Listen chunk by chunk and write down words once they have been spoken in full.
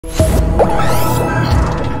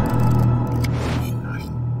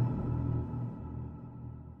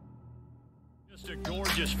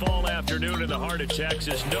gorgeous fall afternoon in the heart of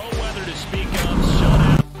Texas. No weather to speak of.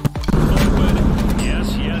 Shutout.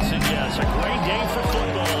 Yes, yes, and yes. A great day for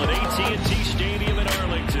football at AT&T Stadium in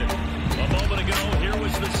Arlington. A moment ago, here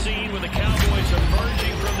was the scene with the Cowboys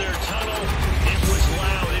emerging from their tunnel. It was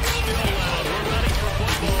loud. It's still loud. We're ready for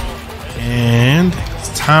football. And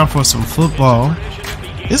it's time for some football.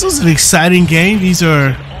 This was an exciting game. These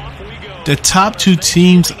are the top two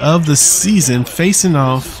teams of the season facing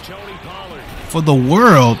off for the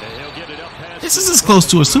world. This is as close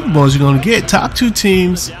to a Super Bowl as you're going to get. Top two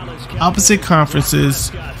teams, opposite conferences,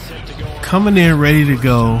 coming in ready to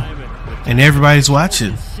go, and everybody's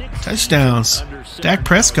watching. Touchdowns. Dak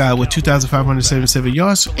Prescott with 2,577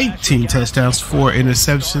 yards, 18 touchdowns, 4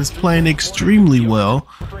 interceptions, playing extremely well.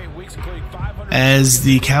 As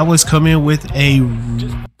the Cowboys come in with a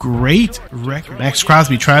great record. Max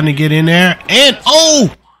Crosby trying to get in there, and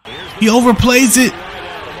he overplays it.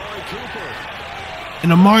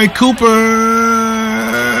 And Amari Cooper,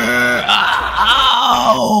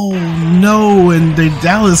 no, and the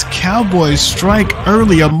Dallas Cowboys strike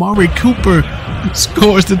early. Amari Cooper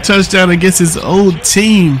scores the touchdown against his old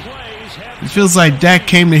team. It feels like Dak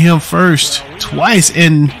came to him first twice,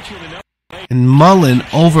 and Mullen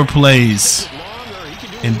overplays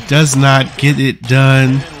and does not get it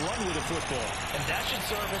done.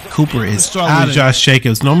 Cooper is out of Josh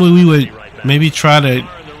Jacobs. Normally we would maybe try to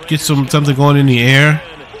get something going in the air,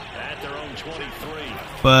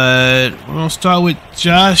 but we're going to start with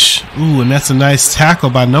Josh. Ooh, and that's a nice tackle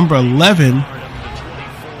by number 11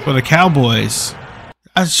 for the Cowboys.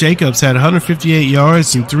 Josh Jacobs had 158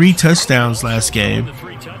 yards and 3 touchdowns last game,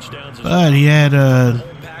 but he had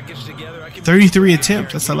 33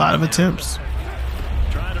 attempts. That's a lot of attempts.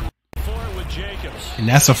 And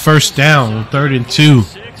that's a first down, 3rd and 2.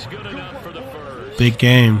 Big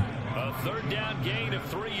game. A third down gain of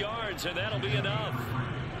 3 yards, and that'll be enough.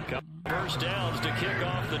 First downs to kick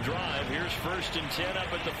off the drive. Here's 1st and 10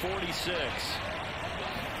 up at the 46.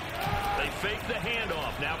 They fake the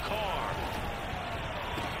handoff. Now Carr.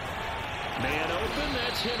 Man open,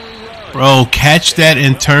 that's Henry Ruggs. Bro, catch that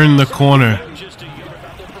and turn the corner.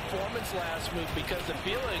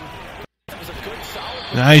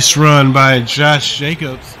 Nice run by Josh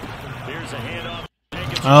Jacobs.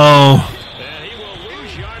 Oh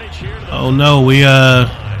no, we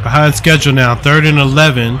behind schedule now. 3rd and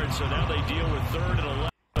 11.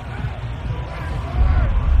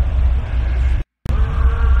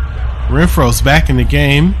 Renfro's back in the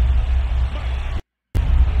game.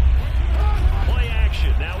 Play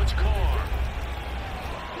action. Now it's Carr.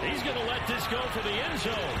 He's going to let this go for the end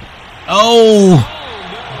zone.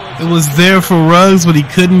 It was there for Ruggs, but he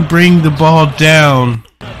couldn't bring the ball down.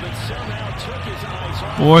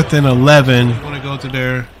 4th and 11. Want to go to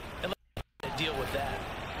there.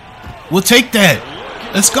 We'll take that.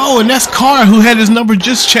 Let's go. And that's Carr, who had his number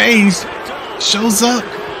just changed. Shows up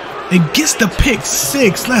and gets the pick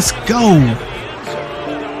 6. Let's go.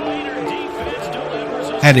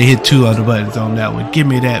 Had to hit 2 other buttons on that one. Give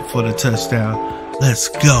me that for the touchdown. Let's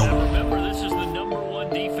go.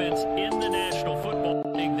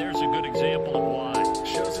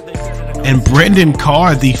 And Brendan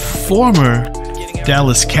Carr, the former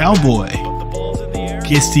Dallas Cowboy,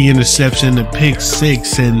 gets the interception, the pick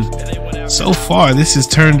 6, and so far this has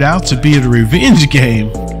turned out to be a revenge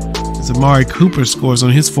game as Amari Cooper scores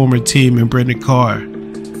on his former team and Brendan Carr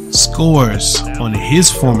scores on his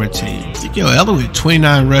former team. Ezekiel Elliott,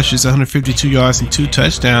 29 rushes, 152 yards, and 2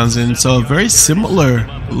 touchdowns, and so a very similar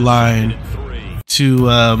line to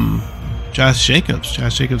Josh Jacobs.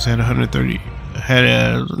 Josh Jacobs had 130. Had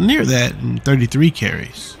near that in 33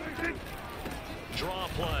 carries.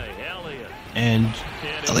 And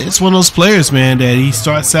Elliott's one of those players, man, that he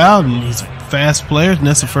starts out and he's a fast player, and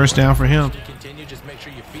that's a first down for him.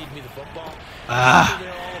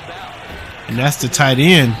 And that's the tight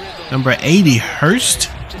end. Number 80, Hurst,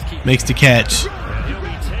 makes the catch.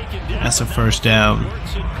 That's a first down.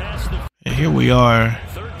 And here we are.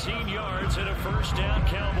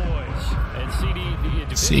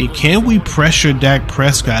 See, can we pressure Dak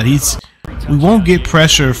Prescott? We won't get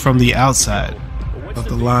pressure from the outside of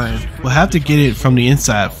the line. We'll have to get it from the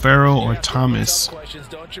inside, Farrell or Thomas.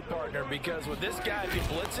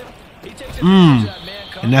 And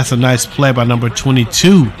that's a nice play by number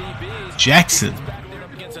 22, Jackson.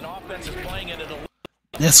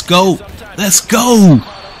 Let's go. Let's go.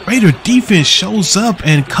 Raider defense shows up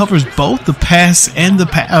and covers both the pass and the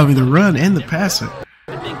run and the passer.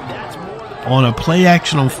 On a play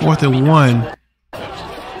action on 4th and 1.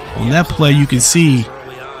 On that play, you can see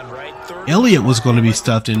Elliott was going to be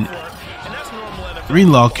stuffed, and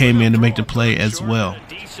Greenlaw came in to make the play as well.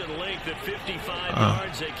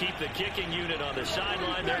 yards. They keep the kicking unit on the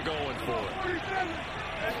sideline. They're going for it.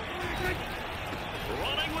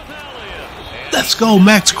 Running with Elliott. Let's go.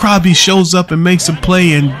 Max Crosby shows up and makes a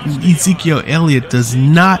play, and Ezekiel Elliott does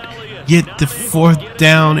not get the 4th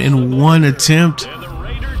down in one attempt.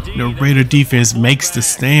 The Raider defense makes the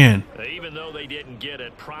stand. Even though they didn't get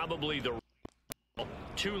it, probably the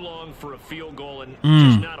too long for a field goal and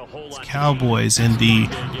just not a whole lot. Cowboys and the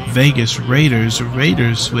Vegas Raiders.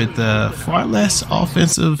 Raiders with far less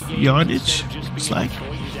offensive yardage, looks like.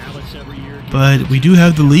 But we do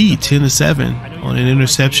have the lead, 10-7, on an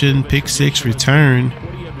interception, pick 6 return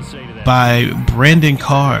by Brandon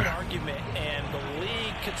Carr.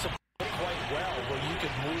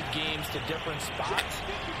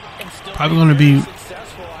 Probably going to be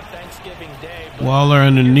Waller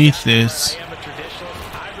underneath this.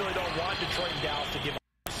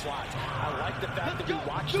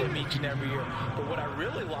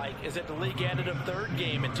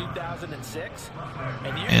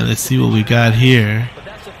 And let's see what we got here.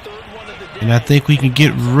 And I think we can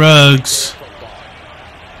get Ruggs.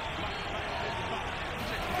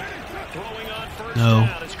 No.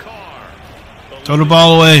 Throw the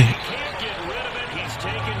ball away.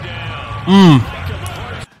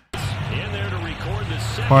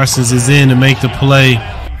 Parsons is in to make the play.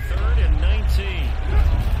 3rd and 19.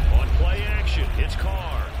 On play action, it's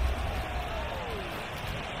Carr.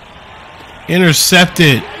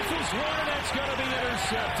 Intercepted.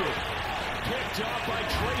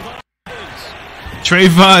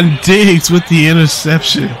 Trayvon Diggs with the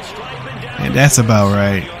interception. And that's about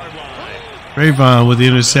right. Trayvon with the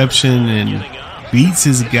interception and beats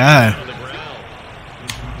his guy.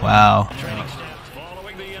 Wow.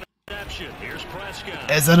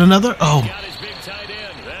 Is that another? Oh.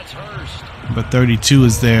 Number 32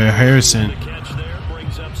 is there, Harrison.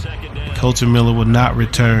 Colton Miller will not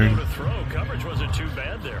return.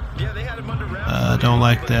 Don't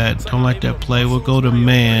like that. Don't like that play. We'll go to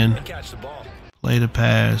man. Play the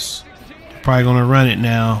pass. Probably going to run it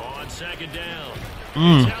now.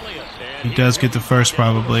 He does get the first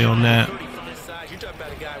probably on that.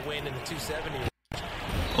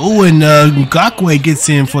 Oh, and Ngakwe gets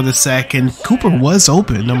in for the sack, and Cooper was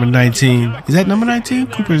open, number 19. Is that number 19?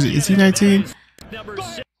 Cooper, is he 19?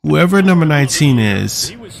 Whoever number 19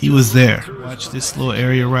 is, he was there. Watch this little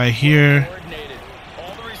area right here.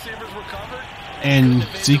 And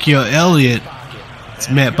Ezekiel Elliott is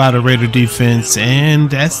met by the Raider defense, and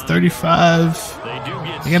that's 35.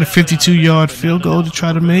 They got a 52-yard field goal to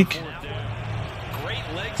try to make.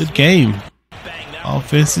 Good game.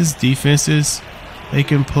 Offenses, defenses.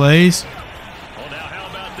 Making plays.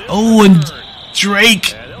 Oh, and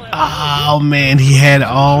Drake. Oh, man. He had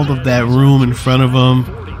all of that room in front of him.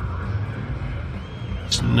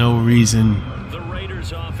 There's no reason.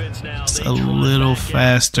 It's a little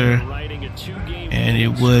faster. And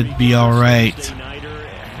it would be all right.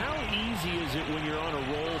 How easy is it when you're on a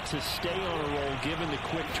roll to stay on a roll given the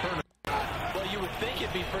quick turn? Well, you would think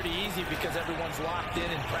it'd be pretty easy because everyone's locked in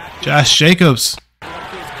practice. Josh Jacobs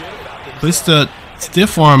puts the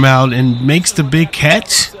stiff arm out and makes the big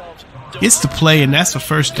catch. Gets the play, and that's the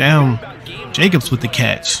first down. Jacobs with the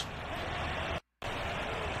catch.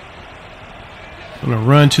 Gonna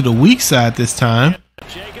run to the weak side this time.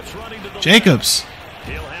 Jacobs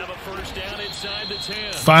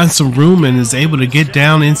finds some room and is able to get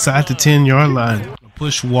down inside the 10-yard line.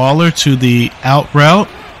 Push Waller to the out route.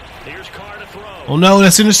 Oh no,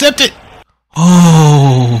 that's intercepted.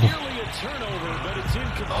 Oh.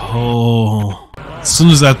 As soon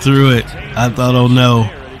as I threw it, I thought, oh no.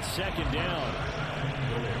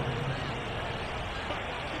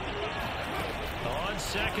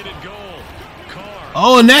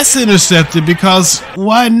 Oh, and that's intercepted because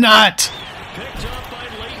why not?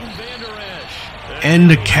 And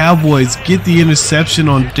the Cowboys get the interception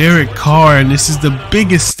on David Carr, and this is the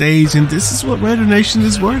biggest stage, and this is what Raider Nation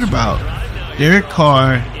is worried about. David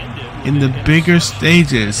Carr in the bigger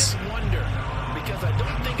stages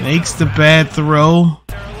makes the bad throw.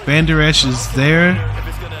 Van Der Esch is there,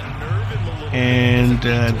 and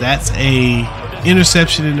that's a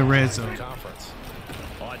interception in the red zone.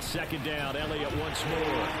 On second down, Elliott once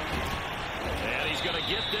more, and he's going to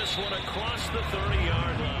get this one across the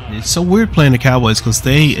 30-yard line. It's so weird playing the Cowboys because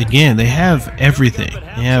they have everything.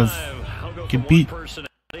 They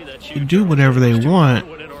can do whatever they want,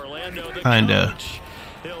 kinda.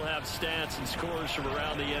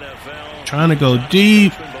 Trying to go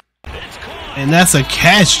deep. And that's a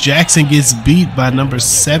catch. Jackson gets beat by number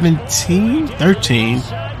 13. Is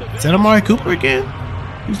that Amari Cooper again?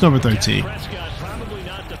 Who's number 13? Probably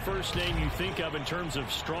not the first name you think of in terms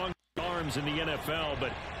of strong arm arms in the NFL,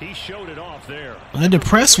 but he showed it off there. And the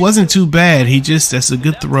press wasn't too bad. That's a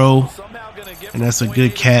good throw, and that's a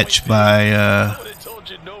good catch by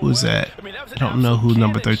who's that? I don't know who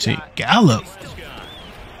number 13. Gallup.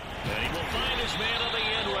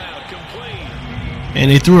 And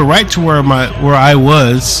they threw it right to where I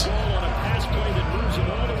was.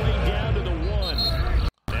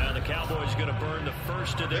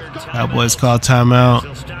 Cowboys call timeout.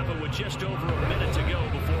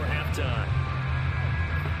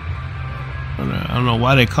 I don't know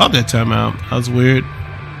why they called that timeout. That was weird.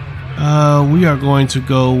 We are going to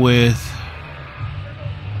go with.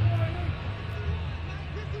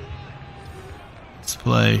 Let's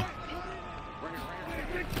play.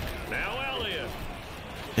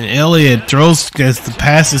 And Elliott gets the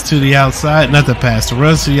passes to the outside. Not the pass, the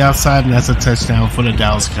runs to the outside, and that's a touchdown for the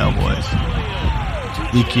Dallas Cowboys.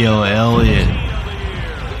 Elliott.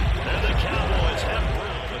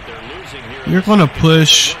 We're going to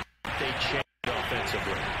push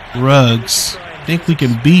Ruggs. I think we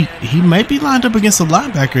can beat. He might be lined up against a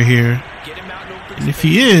linebacker here. And if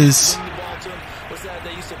he is,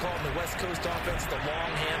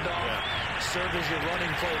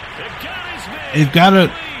 they've got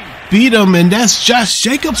to beat him, and that's Josh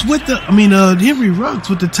Jacobs with the, Henry Ruggs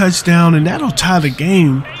with the touchdown, and that'll tie the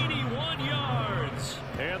game.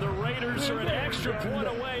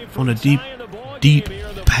 On a deep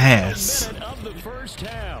pass.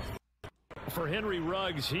 For Henry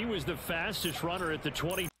Ruggs, he was the fastest runner at the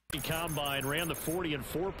 20 combine, ran the 40 in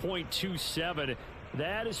 4.27.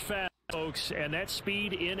 That is fast, folks, and that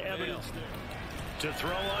speed in evidence. To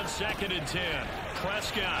throw on 2nd and 10.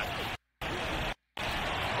 Prescott. Oh,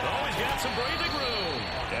 he's got some breathing room.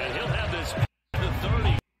 And he'll have this the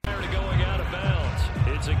 30 prior to going out of bounds.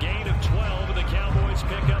 It's a gain of 12, and the Cowboys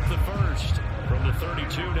pick up the first from the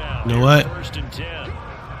 32 now. You know what? 1st and 10.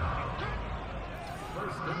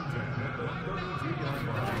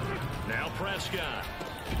 Now Prescott.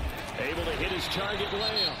 Able to hit his target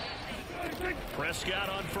layup. Prescott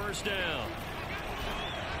on 1st down.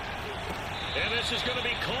 And this is going to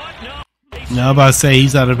be caught. No. No, I'm about to say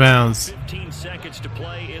he's out of bounds. 15 seconds to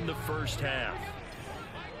play in the first half.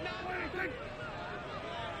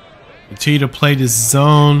 Continue to play this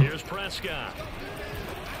zone. Here's Prescott.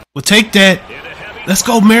 We'll take that. Let's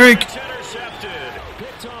go, Merrick. Picked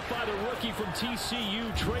off by the rookie from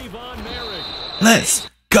TCU, Trayvon Merrick. Let's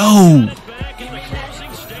go.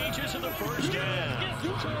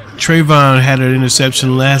 Trayvon had an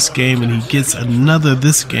interception last game, and he gets another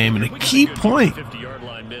this game, and a key point.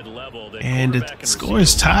 And the score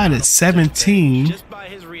is tied at 17.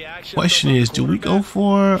 Question is, do we go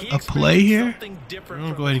for a play here? We're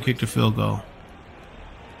going to go ahead and kick the field goal.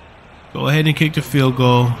 Go ahead and kick the field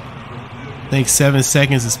goal. I think 7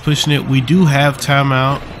 seconds is pushing it. We do have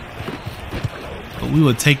timeout, but we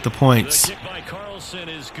will take the points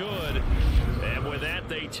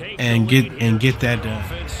and get that done.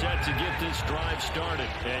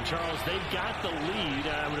 And Charles, they've got the lead.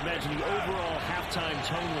 I would imagine the overall halftime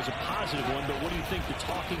tone was a positive one, but what do you think the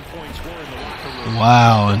talking points were in the locker room?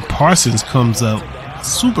 Wow, and Parsons comes up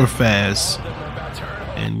super fast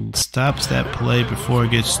and stops that play before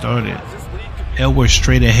it gets started. Edwards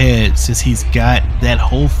straight ahead since he's got that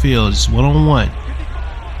whole field. It's one-on-one.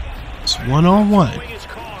 It's one-on-one.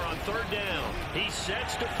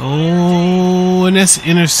 Oh, and that's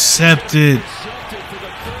intercepted.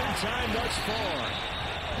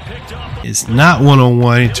 It's not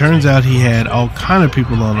one-on-one. It turns out he had all kind of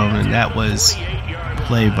people on him, and that was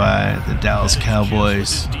played by the Dallas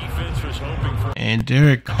Cowboys. And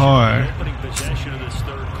David Carr,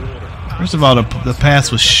 first of all, the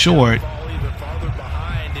pass was short,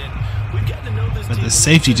 but the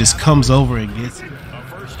safety just comes over and gets it.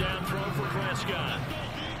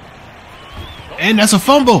 And that's a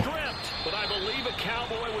fumble.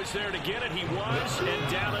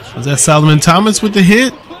 Was that Solomon Thomas with the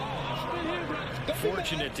hit?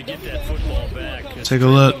 Take a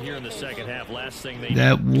look.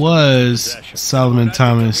 That was Solomon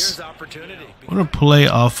Thomas. I want to play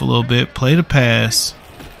off a little bit. Play the pass.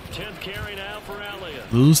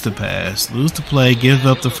 Lose the pass. Lose the play. Give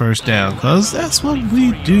up the first down. Because that's what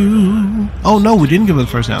we do. Oh, no, we didn't give up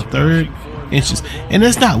the first down. 3rd inches. And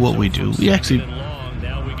that's not what we do. We actually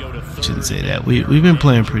shouldn't say that. We've been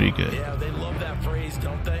playing pretty good.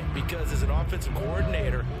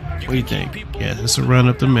 What do you think? Yeah, it's a run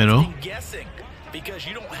up the middle. Because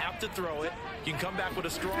you don't have to throw it. You can come back with a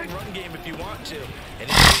strong run game if you want to. And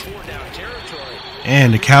it's 4-down territory.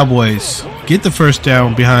 And the Cowboys get the first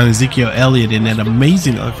down behind Ezekiel Elliott in that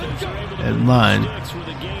amazing offense, that line.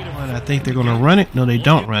 And I think they're going to run it. No, they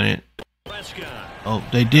don't run it. Oh,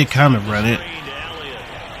 they did kind of run it.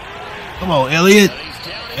 Come on, Elliott.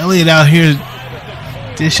 Elliott out here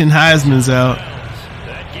dishing Heisman's out.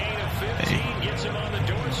 Hey. Gets him on the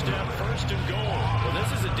doorstep, 1st and goal. Well,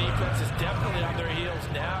 this is a defense that's definitely on their heels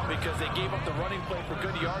now because they gave up the running play for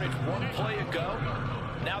good yardage 1 play ago.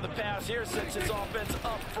 Now the pass here sets his offense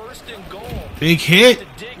up 1st and goal. Big hit. To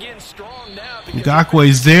dig in strong now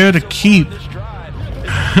Ngakwe's there to keep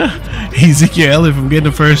Ezekiel Elliott from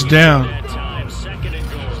getting the 1st down.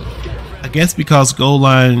 I guess because goal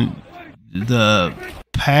line, the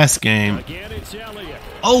pass game.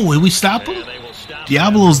 Oh, and we stop him?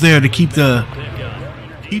 Diablo's there to keep him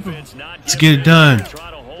to get it done.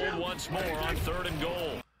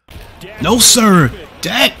 No, sir.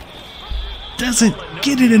 Dak doesn't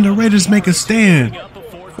get it, and the Raiders make a stand.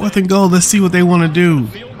 4th and goal. Let's see what they want to do.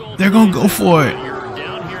 They're going to go for it.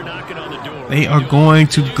 They are going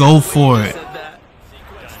to go for it.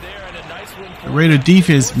 The Raider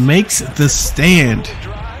defense makes the stand.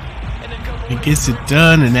 It gets it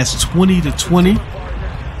done, and that's 20-20.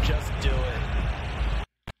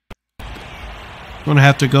 We're going to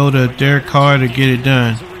have to go to David Carr to get it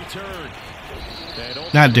done.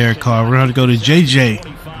 Not David Carr. We're going to have to go to JJ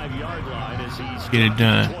to get it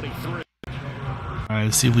done. All right,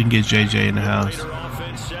 let's see if we can get JJ in the house.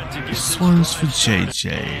 This one's for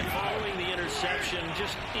JJ.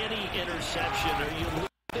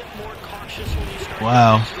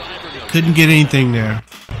 Wow. Couldn't get anything there.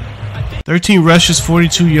 13 rushes,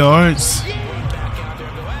 42 yards.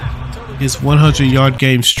 His 100-yard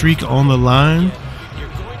game streak on the line. You're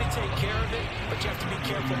going to take care of it, but you have to be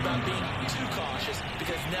careful about being too cautious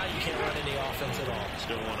because now you can't run any offense at all.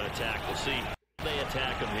 Still want to attack. We'll see. They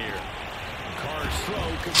attack him here. Carr's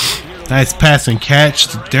throw. Nice pass and catch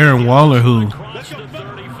to Darren Waller, who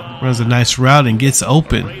runs a nice route and gets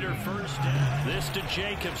open. Give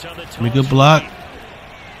me a good block.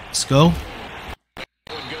 Let's go.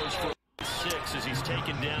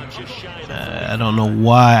 I don't know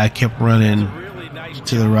why I kept running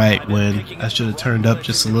to the right when I should have turned up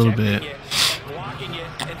just a little bit.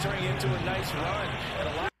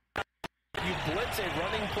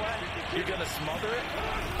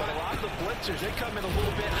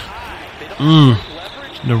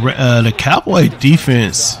 The Cowboy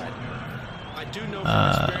defense,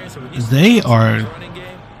 they are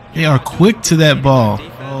quick to that ball.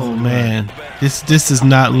 Oh man, this does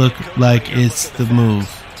not look like it's the move.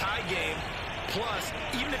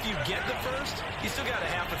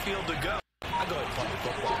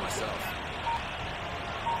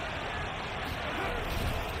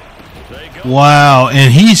 Wow,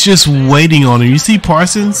 and he's just waiting on him. You see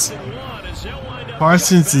Parsons?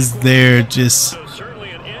 Parsons is there just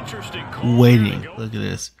waiting. Look at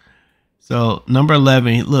this. So, number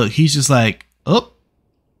 11, look, he's just like, oh,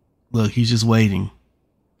 look, he's just waiting.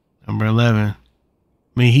 Number 11. I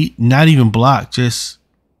mean, he not even blocked, just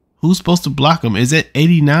who's supposed to block him? Is it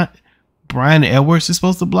 89? Brian Edwards is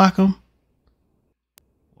supposed to block him?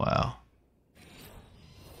 Wow.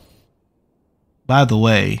 By the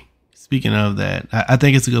way, speaking of that, I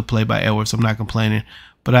think it's a good play by Edwards. I'm not complaining,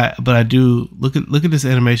 but I do look at this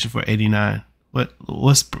animation for 89.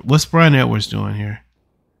 What's Brian Edwards doing here?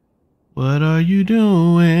 What are you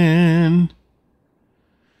doing?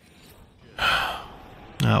 Oh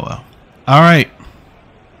well. All right.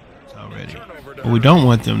 It's already. What we don't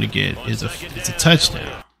want them to get is it's a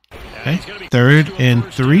touchdown. Okay. 3rd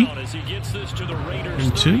and 3.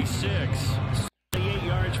 And 2.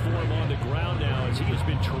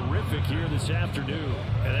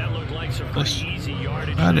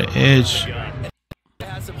 Try the edge.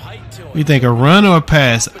 You think a run or a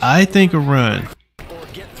pass? I think a run.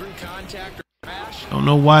 Don't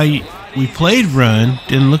know why we played run.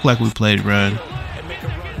 Didn't look like we played run.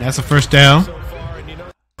 That's a 1st down.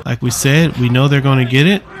 Like we said, we know they're going to get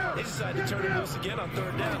it.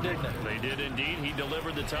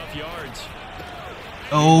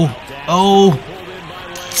 Oh,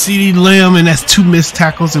 CeeDee Lamb, and that's 2 missed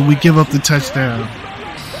tackles, and we give up the touchdown.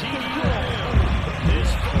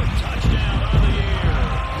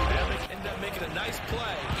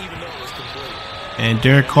 And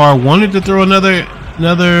Derek Carr wanted to throw another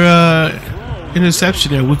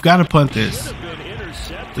interception there. We've got to punt this.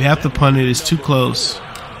 We have to punt it. It's too close.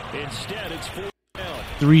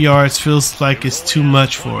 3 yards feels like it's too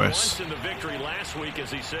much for us.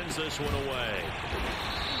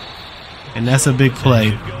 And that's a big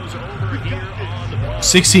play.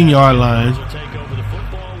 16-yard line.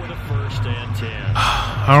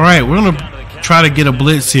 All right, we're going to try to get a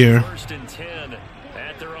blitz here.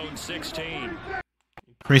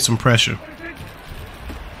 Create some pressure.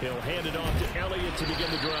 He'll hand it off to Elliott to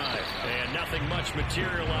begin the drive. And nothing much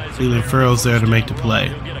materializing. Cleveland Farrell's there to make the play.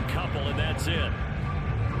 He'll get a couple, and that's it.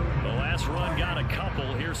 The last run got a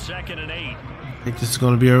couple. Here's 2nd and 8. I think this is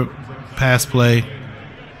going to be a pass play.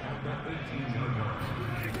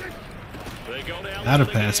 Not a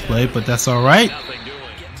pass play, but that's all right.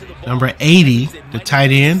 Number 80, the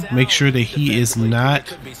tight end. Make sure that he is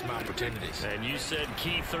not. And you said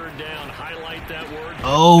key 3rd down. Highlight that word.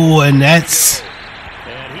 Oh, and that's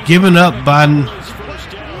given up by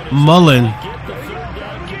Mullen.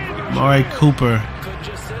 Mari Cooper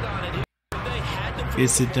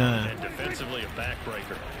gets it done. And defensively, a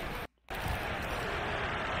backbreaker.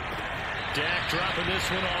 Dak dropping this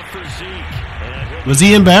one off for Zeke. Was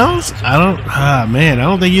he in bounds? I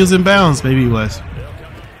don't think he was in bounds. Maybe he was.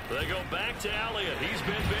 They go back to Elliott. He's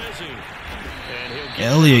been busy. And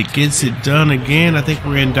Elliott gets it done again. I think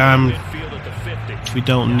we're in dime. We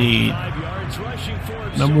don't need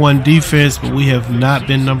number 1 defense, but we have not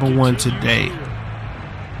been number 1 today.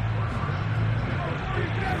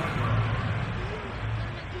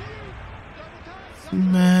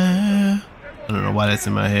 I don't know why that's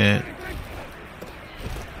in my head.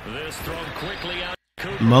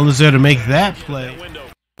 Mullen's there to make that play.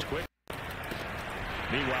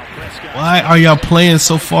 Why are y'all playing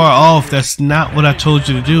so far off? That's not what I told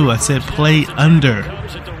you to do. I said play under.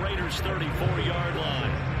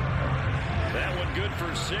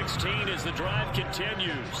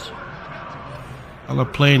 Y'all are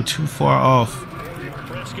playing too far off.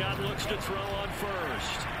 Prescott looks to throw on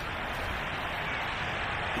first.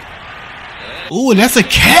 Ooh, and that's a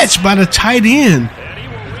catch by the tight end.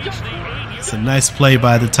 It's a nice play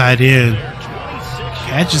by the tight end.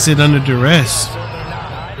 Catches it under duress. They're not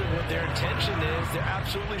hiding what their intention is. They're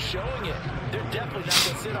absolutely showing it. They're definitely not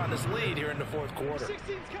going to sit on this lead here in the 4th quarter.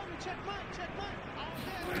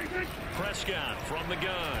 Prescott from the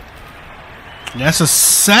gun. That's a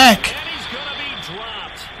sack.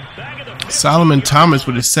 Solomon Thomas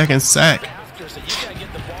with his 2nd sack.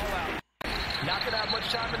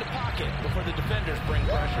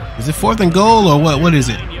 Is it 4th and goal or what? What is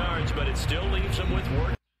it?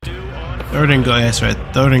 3rd and goal. That's right.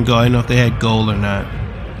 3rd and goal. I didn't know if they had goal or not.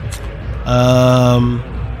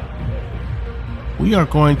 We are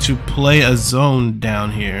going to play a zone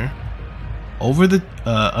down here. Over the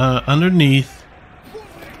underneath.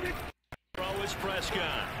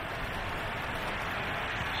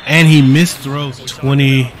 And he missed throws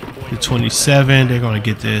 20 to 27. They're going to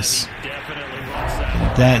get this.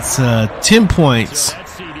 That's 10 points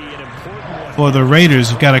for the Raiders.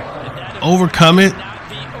 We've got to overcome it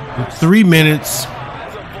in 3 minutes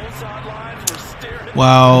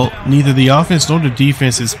while neither the offense nor the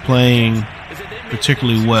defense is playing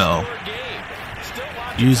particularly well.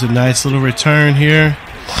 Use a nice little return here.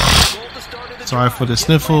 Sorry for the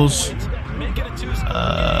sniffles.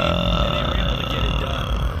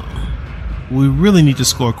 We really need to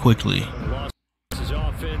score quickly. What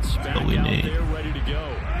we need.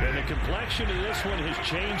 And the complexion of this one has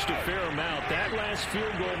changed a fair amount. That last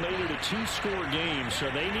field goal made it a 2-score game, so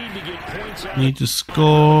they need to get points out. Need to score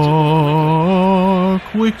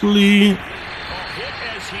quickly.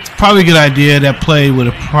 It's probably a good idea. That play would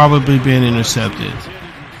have probably been intercepted.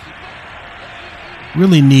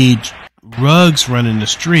 Really need Ruggs running the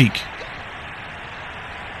streak.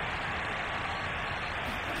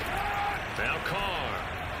 Now Carr.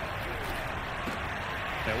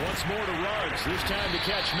 And once more to Ruggs. This time the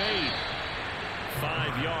catch made.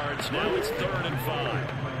 5 yards. Now it's 3rd and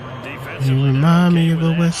 5. Defensively, you remind me of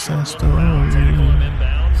a West Side Story. Okay. All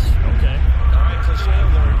right, cliche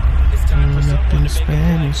alert. It's time for someone to make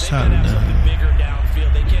Spanish something bigger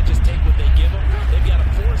downfield. They can't just take what they give them. They've got to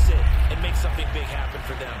force it and make something big happen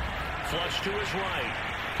for them. Flush to his right.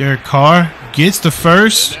 David Carr gets the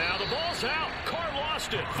first. Now the ball's out. Carr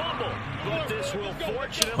lost it. Fumble. But this will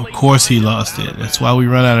fortunately. Of course he lost it. That's why we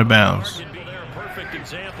run out of bounds. Perfect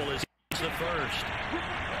example is the first.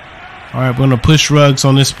 All right, we're going to push Ruggs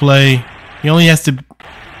on this play. He has to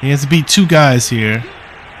beat 2 guys here.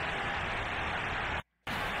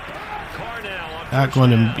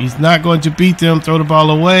 He's not going to beat them. Throw the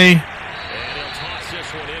ball away. And he'll toss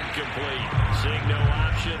this one incomplete. Seeing no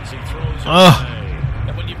options, he throws Oh,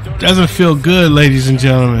 doesn't feel good, ladies and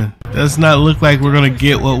gentlemen. Does not look like we're going to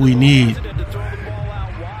get what we need.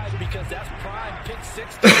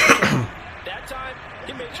 That time,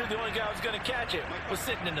 he made sure the only guy who was going to catch it was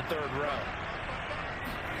sitting in the 3rd row.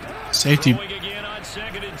 Safety. Throwing again on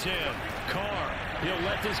 2nd and 10. Carr, he'll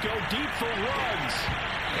let this go deep for Ruggs.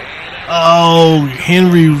 Oh,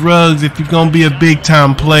 Henry Ruggs, if you're going to be a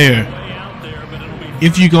big-time player.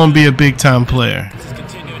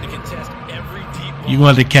 You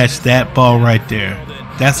want to catch that ball right there.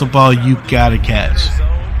 That's a ball you got to catch.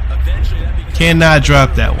 Cannot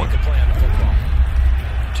drop that one.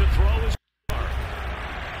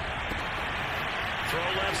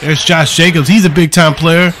 There's Josh Jacobs. He's a big-time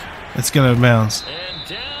player. Let's get out of bounds.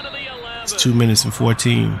 It's 2 minutes and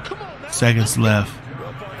 14 seconds left.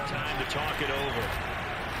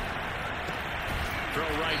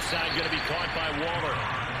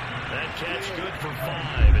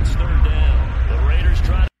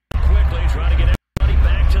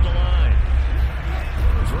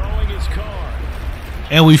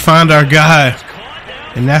 And we find our guy,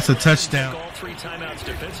 and that's a touchdown.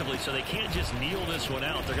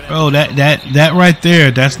 Bro, that right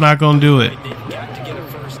there, that's not going to do it.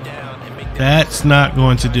 That's not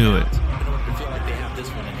going to do it.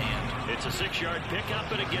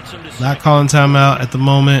 Not calling timeout at the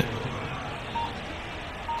moment.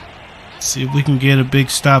 See if we can get a big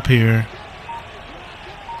stop here.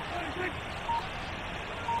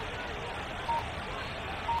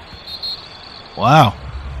 Wow.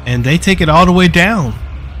 And they take it all the way down.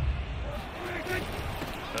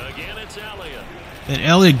 Again, it's Elliott. And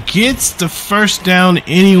Elliott gets the first down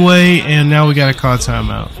anyway, and now we got to call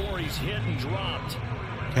timeout.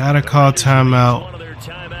 Got to call timeout.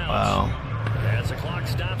 Wow.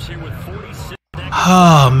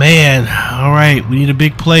 Oh, man. All right. We need a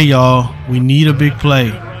big play, y'all. We need a big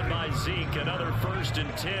play.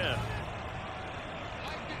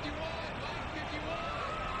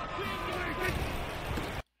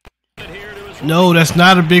 No, that's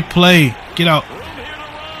not a big play. Get out.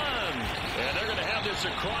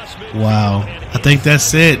 Wow. I think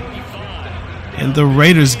that's it. And the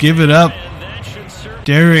Raiders give it up.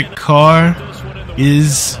 David Carr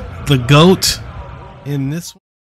is the GOAT in this one.